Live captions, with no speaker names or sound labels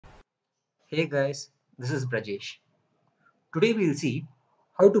Hey guys, this is Brajesh. Today we'll see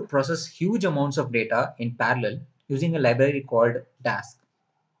how to process huge amounts of data in parallel using a library called Dask.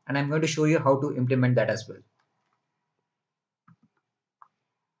 And I'm going to show you how to implement that as well.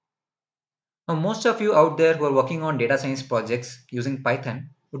 Now, most of you out there who are working on data science projects using Python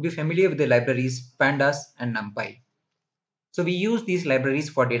would be familiar with the libraries Pandas and Numpy. So we use these libraries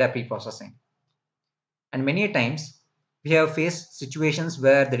for data pre-processing. And many times we have faced situations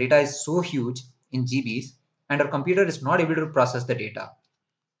where the data is so huge in GBs and our computer is not able to process the data.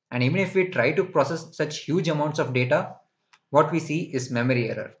 And even if we try to process such huge amounts of data, what we see is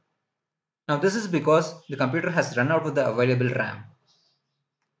memory error. Now, this is because the computer has run out of the available RAM.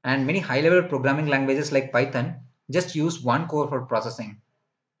 And many high level programming languages like Python just use one core for processing,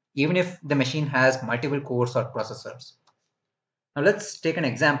 even if the machine has multiple cores or processors. Now, let's take an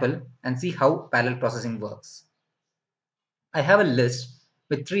example and see how parallel processing works. I have a list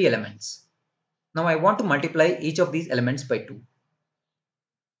with 3 elements. Now, I want to multiply each of these elements by 2.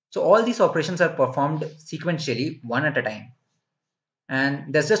 So, all these operations are performed sequentially, one at a time.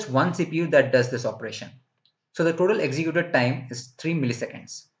 And there's just one CPU that does this operation. So the total executed time is 3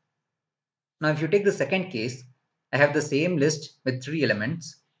 milliseconds. Now if you take the second case, I have the same list with 3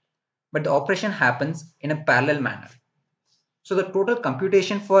 elements, but the operation happens in a parallel manner. So the total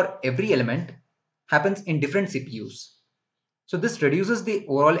computation for every element happens in different CPUs. So this reduces the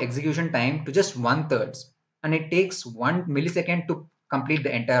overall execution time to just 1/3, and it takes 1 millisecond to complete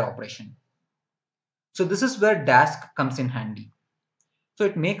the entire operation. So this is where Dask comes in handy. So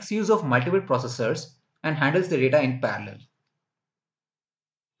it makes use of multiple processors and handles the data in parallel.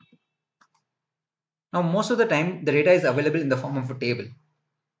 Now, most of the time, the data is available in the form of a table.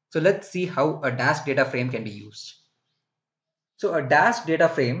 So let's see how a Dask data frame can be used. So a Dask data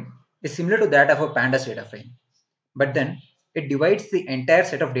frame is similar to that of a Pandas data frame, but then it divides the entire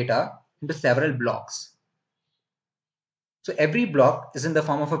set of data into several blocks. So every block is in the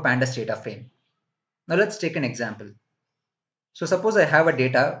form of a Pandas data frame. Now let's take an example. So suppose I have a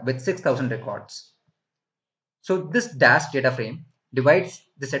data with 6,000 records. So this Dask data frame divides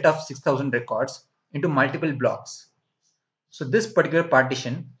the set of 6,000 records into multiple blocks. So this particular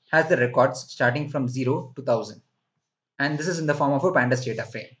partition has the records starting from 0 to 1000, and this is in the form of a Pandas data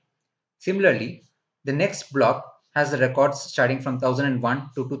frame. Similarly, the next block has the records starting from 1001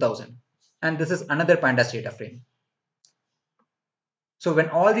 to 2000, and this is another Pandas data frame. So when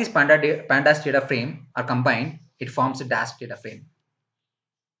all these Pandas data frame are combined, it forms a Dask data frame.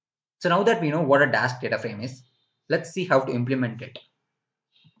 So now that we know what a Dask data frame is, let's see how to implement it.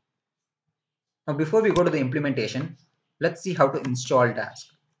 Now before we go to the implementation, let's see how to install Dask.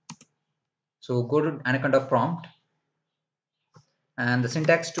 So go to Anaconda prompt, and the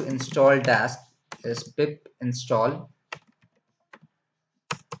syntax to install Dask is pip install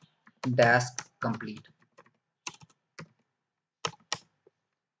Dask complete.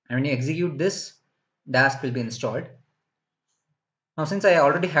 And when you execute this, Dask will be installed. Now since I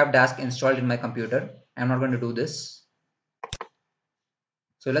already have Dask installed in my computer, I'm not going to do this.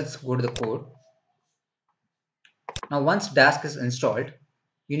 So let's go to the code. Now once Dask is installed,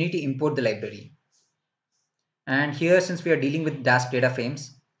 you need to import the library. And here, since we are dealing with Dask data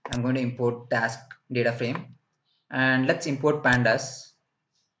frames, I'm going to import Dask data frame. And let's import Pandas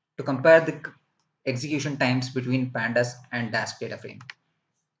to compare the execution times between Pandas and Dask data frame.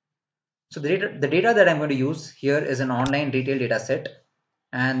 So the data that I'm going to use here is an online retail data set,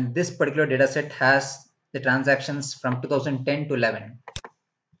 and this particular data set has the transactions from 2010 to 11.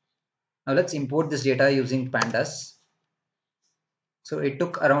 Now let's import this data using Pandas. So it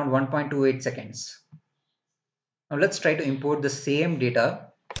took around 1.28 seconds. Now let's try to import the same data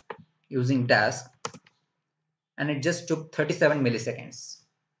using Dask, and it just took 37 milliseconds.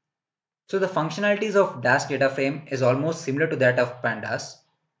 So the functionalities of Dask data frame is almost similar to that of Pandas.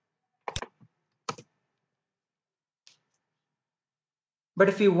 But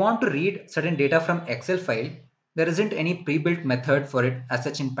if you want to read certain data from Excel file, there isn't any pre-built method for it as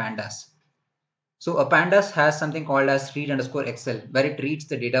such in Pandas. So a Pandas has something called as read_Excel, where it reads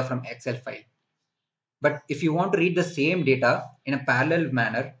the data from Excel file. But if you want to read the same data in a parallel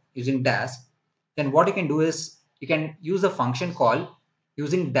manner using Dask, then what you can do is you can use a function call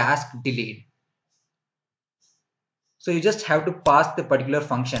using Dask delayed. So you just have to pass the particular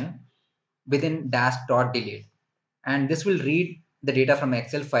function within dask.delayed, and this will read the data from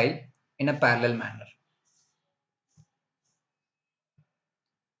Excel file in a parallel manner.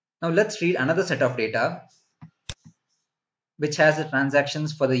 Now let's read another set of data which has the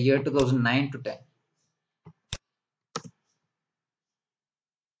transactions for the year 2009 to 10.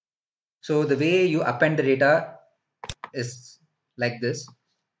 So the way you append the data is like this.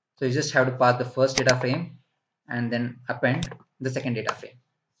 So you just have to pass the first data frame and then append the second data frame.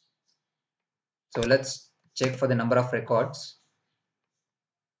 So let's check for the number of records.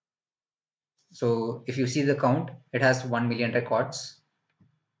 So if you see the count, it has 1 million records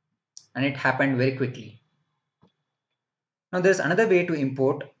and it happened very quickly. Now there's another way to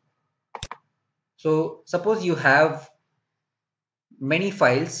import. So suppose you have many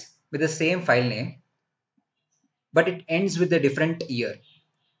files with the same file name, but it ends with a different year.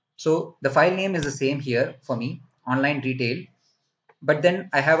 So the file name is the same here for me, online retail, but then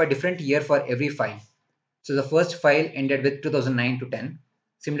I have a different year for every file. So the first file ended with 2009 to 10.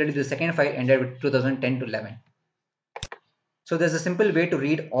 Similarly, the second file ended with 2010 to 11. So there's a simple way to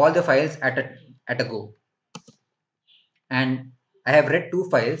read all the files at a go. And I have read 2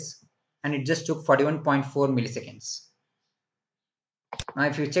 files and it just took 41.4 milliseconds. Now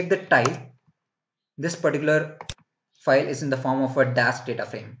if you check the type, this particular file is in the form of a Dask data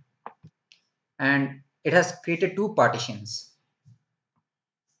frame. And it has created 2 partitions.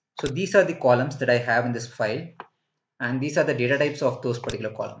 So these are the columns that I have in this file. And these are the data types of those particular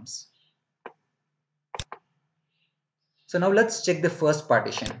columns. So now let's check the first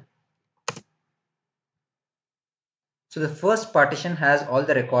partition. So the first partition has all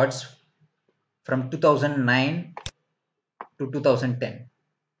the records from 2009 to 2010.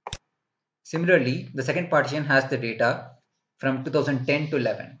 Similarly, the second partition has the data from 2010 to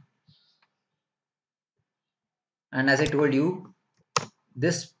 11. And as I told you,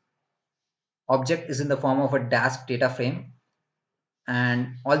 this object is in the form of a Dask data frame,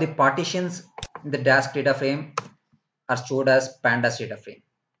 and all the partitions in the Dask data frame are stored as Pandas data frame.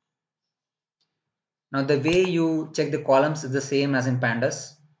 Now the way you check the columns is the same as in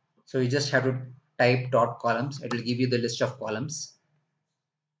Pandas. So you just have to type dot columns. It will give you the list of columns.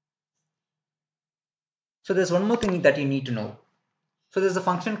 So there's one more thing that you need to know. So there's a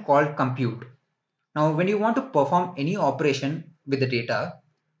function called compute. Now when you want to perform any operation with the data,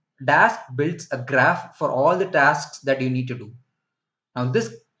 Dask builds a graph for all the tasks that you need to do. Now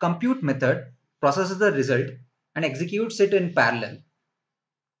this compute method processes the result and executes it in parallel.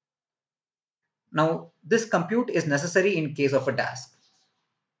 Now this compute is necessary in case of a Dask.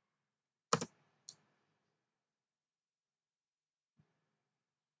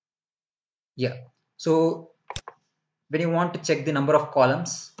 Yeah. So when you want to check the number of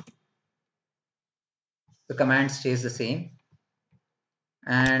columns, the command stays the same.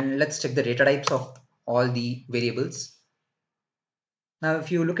 And let's check the data types of all the variables. Now,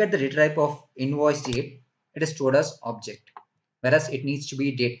 if you look at the data type of invoice date, it is stored as object, whereas it needs to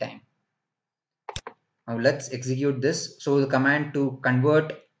be date time. Now let's execute this. So the command to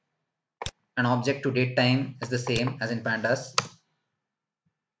convert an object to date time is the same as in Pandas.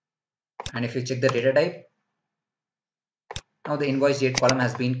 And if you check the data type, now the invoice date column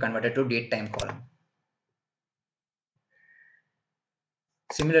has been converted to date time column.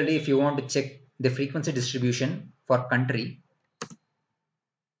 Similarly, if you want to check the frequency distribution for country,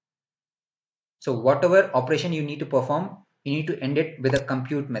 so whatever operation you need to perform, you need to end it with a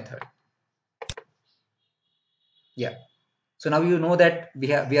compute method. Yeah. So now you know that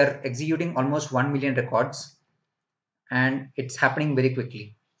we are executing almost 1 million records and it's happening very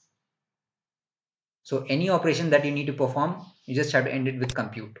quickly. So any operation that you need to perform, you just have to end it with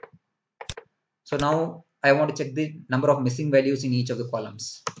compute. So now I want to check the number of missing values in each of the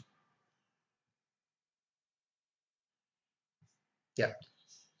columns. Yeah.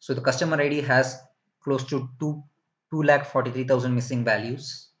 So the customer ID has close to 2,43,000 missing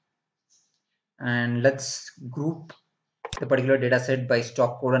values. And let's group the particular data set by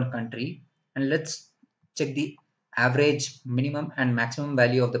stock code and country. And let's check the average, minimum and maximum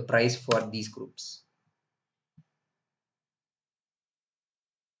value of the price for these groups.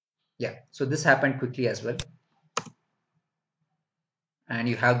 Yeah, so this happened quickly as well. And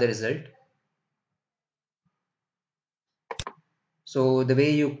you have the result. So the way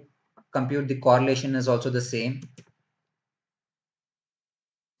you compute the correlation is also the same.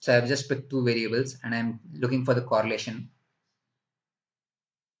 So I've just picked 2 variables and I'm looking for the correlation.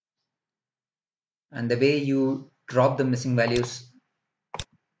 And the way you drop the missing values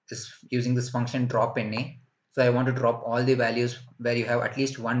is using this function drop NA. So I want to drop all the values where you have at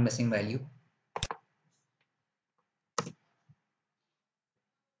least one missing value.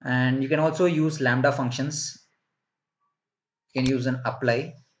 And you can also use lambda functions. You can use an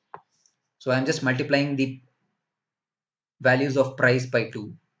apply. So I'm just multiplying the values of price by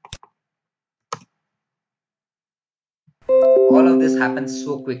 2. All of this happens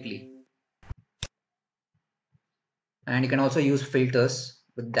so quickly. And you can also use filters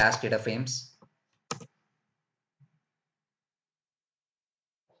with Dask data frames.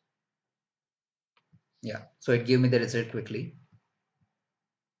 Yeah, so it gave me the result quickly.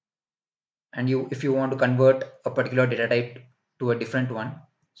 And if you want to convert a particular data type to a different one,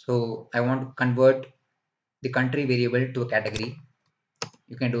 so I want to convert the country variable to a category,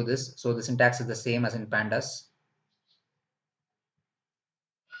 you can do this. So the syntax is the same as in Pandas.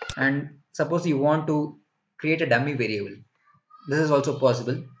 And suppose you want to create a dummy variable, this is also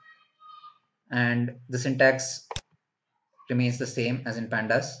possible, and the syntax remains the same as in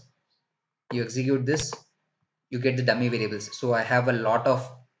Pandas. You execute this, you get the dummy variables. So I have a lot of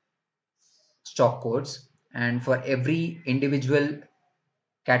stock codes, and for every individual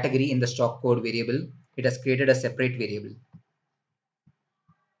category in the stock code variable, it has created a separate variable.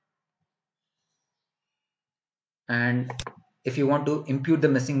 And if you want to impute the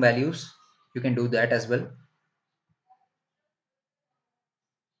missing values, you can do that as well.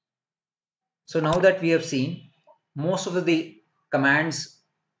 So now that we have seen, most of the commands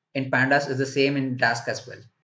in Pandas is the same in Dask as well.